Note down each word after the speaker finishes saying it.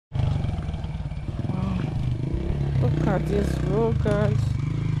Look at this road, guys.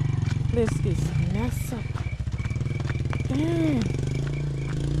 This is messed up. Damn.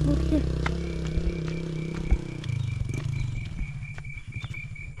 Look here.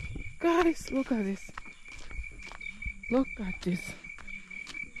 Guys, look at this. Look at this.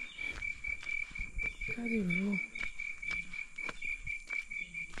 Look at the road.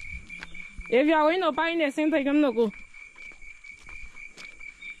 If you are going to buy in the center, you can go.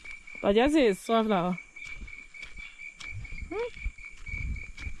 But just say it's soft now.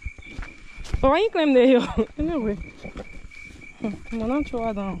 But why you climb the hill? Anyway. I'm not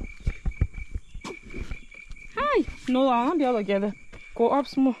sure down. Hi! No, I won't be able to get it. Go up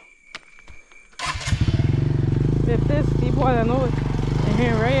small. If this people I know it. And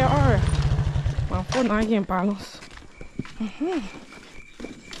here right are. My foot not getting balance.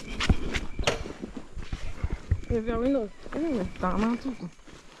 If you're in the anyway, down too.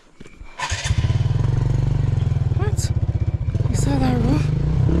 What? You saw that road?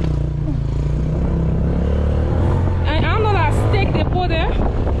 I don't know that stick they put there.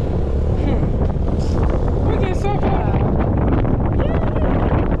 Okay, so far.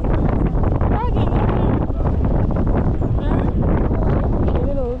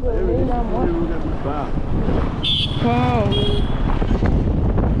 Wow.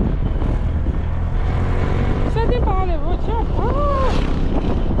 C'était par les voitures. Oh,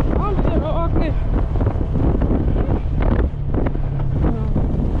 on peut ok.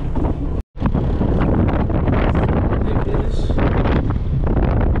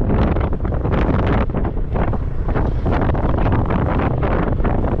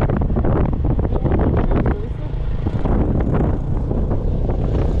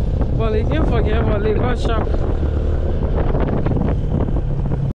 Well, you can't forget about the gun shop.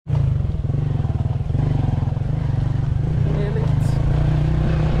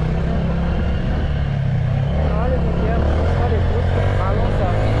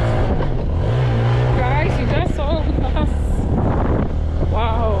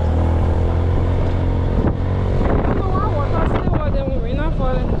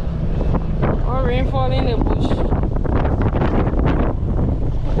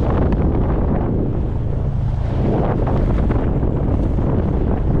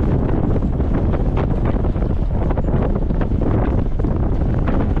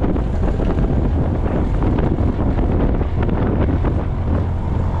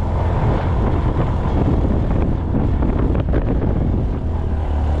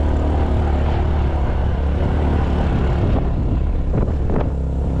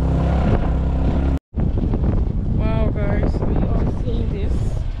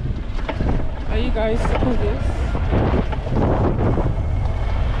 Guys, see this?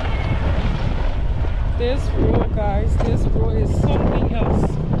 This road, guys, this road is something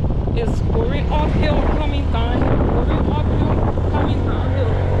else. It's going uphill, coming downhill, going uphill, coming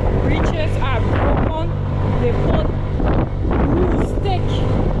downhill. Bridges are broken. They put blue stick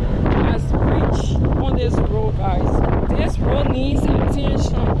as bridge on this road, guys. This road needs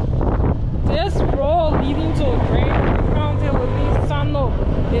attention. This road leading to Grand County within Sinoe.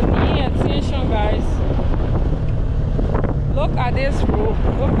 They need attention, guys. Look at this road.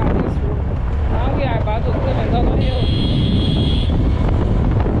 Look at this road. Now we are about to climb another hill.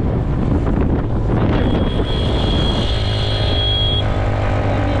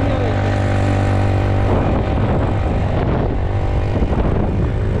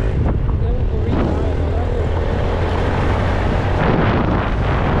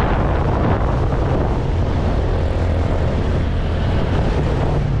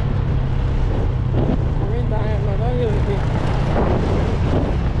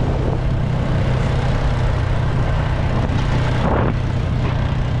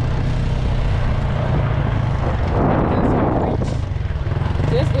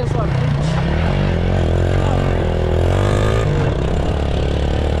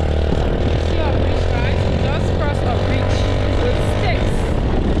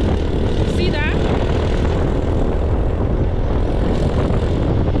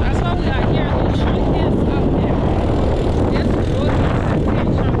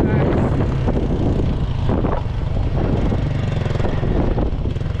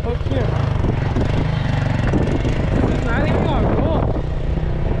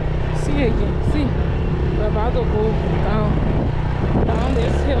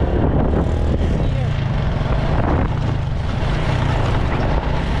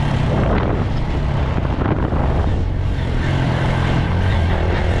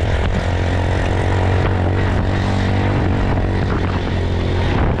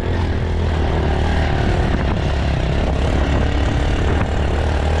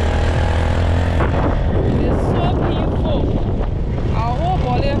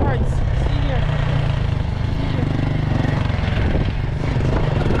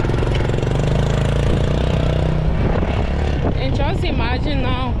 imagine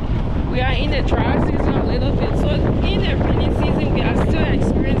now we are in the dry season a little bit. So in the rainy season, we are still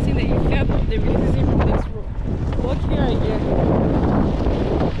experiencing the effect of the rainy season from this road. Look here again.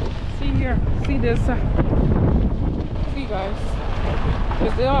 See here. See this. See guys.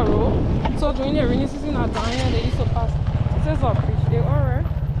 Is there a road? So during the rainy season at Diane, they used to pass. This is a bridge. They alright.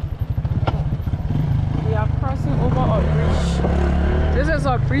 We are crossing over a bridge. This is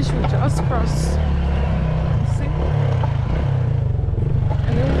a bridge we just crossed. See?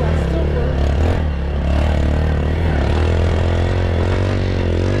 And then we are still going.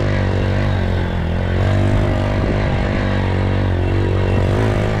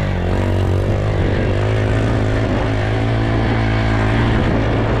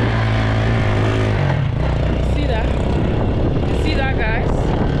 See that? You see that, guys?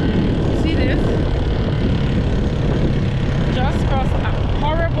 See this? Just crossed a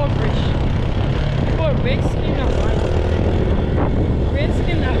horrible bridge. People risking their life.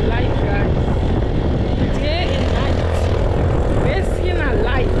 Risking their life, guys. Day and night. Risking their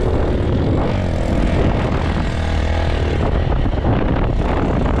life.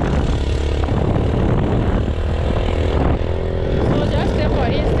 So just say for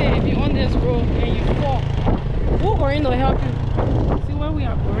instance, if you're on this road and you fall, who's going to help you? See where we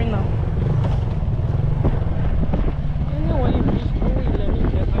are going now. When you reach over 11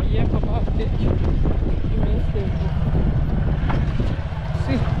 get now, you have about 50. You may stay good.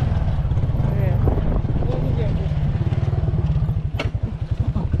 See? Yeah. Let me get good.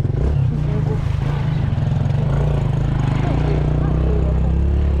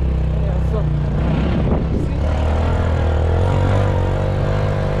 Yeah, so. See?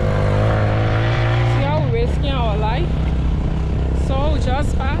 See how we're risking our life? So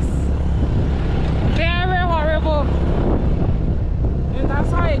just pass. Very horrible. And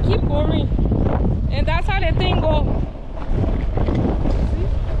that's how it keep going. And that's how the thing go. See?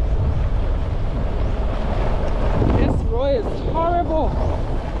 This road is horrible.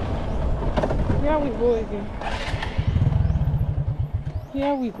 Here we go again.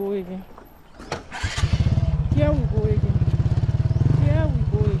 Here we go again. Here we go again. Here we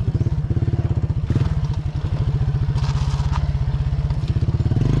go again.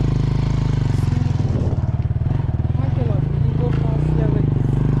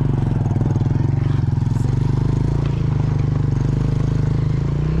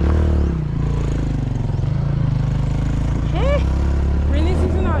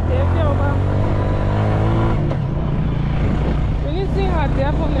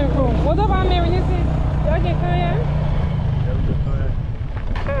 What about me when you see y'all get come here?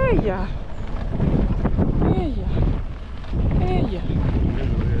 Hey yeah. Hey yeah. Hey yeah.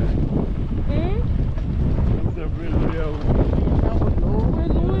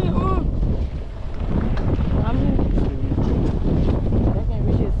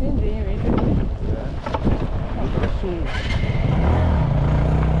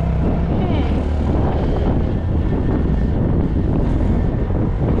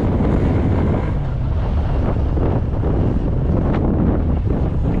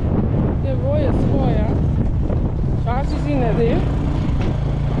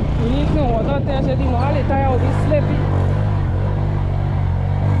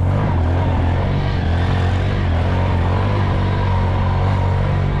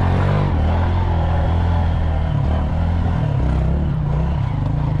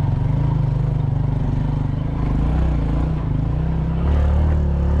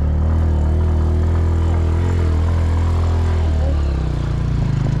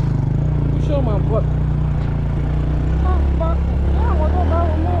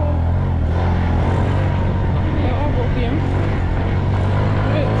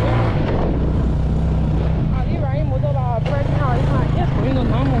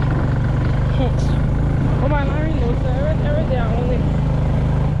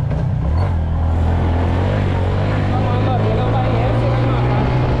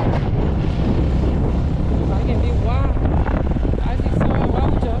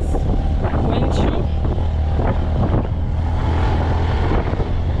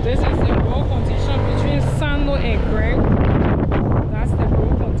 This is the road condition between Sinoe and Greg.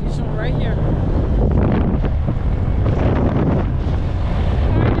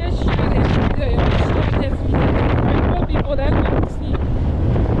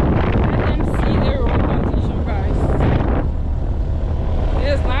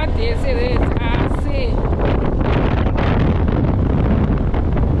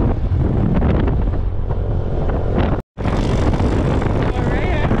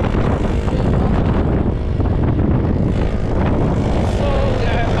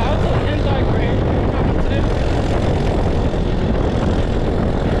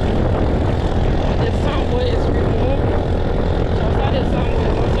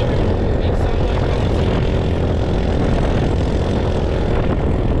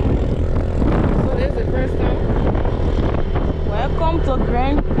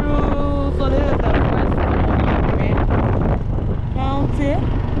 Grand through, so this is the first Grand County.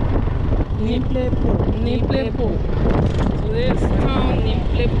 Niplepo. So this town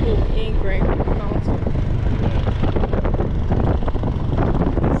Niplepo in Grand County.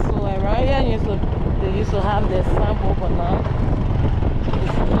 So like right here, they used to have this sample, but now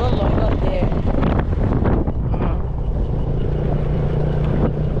it's no longer there.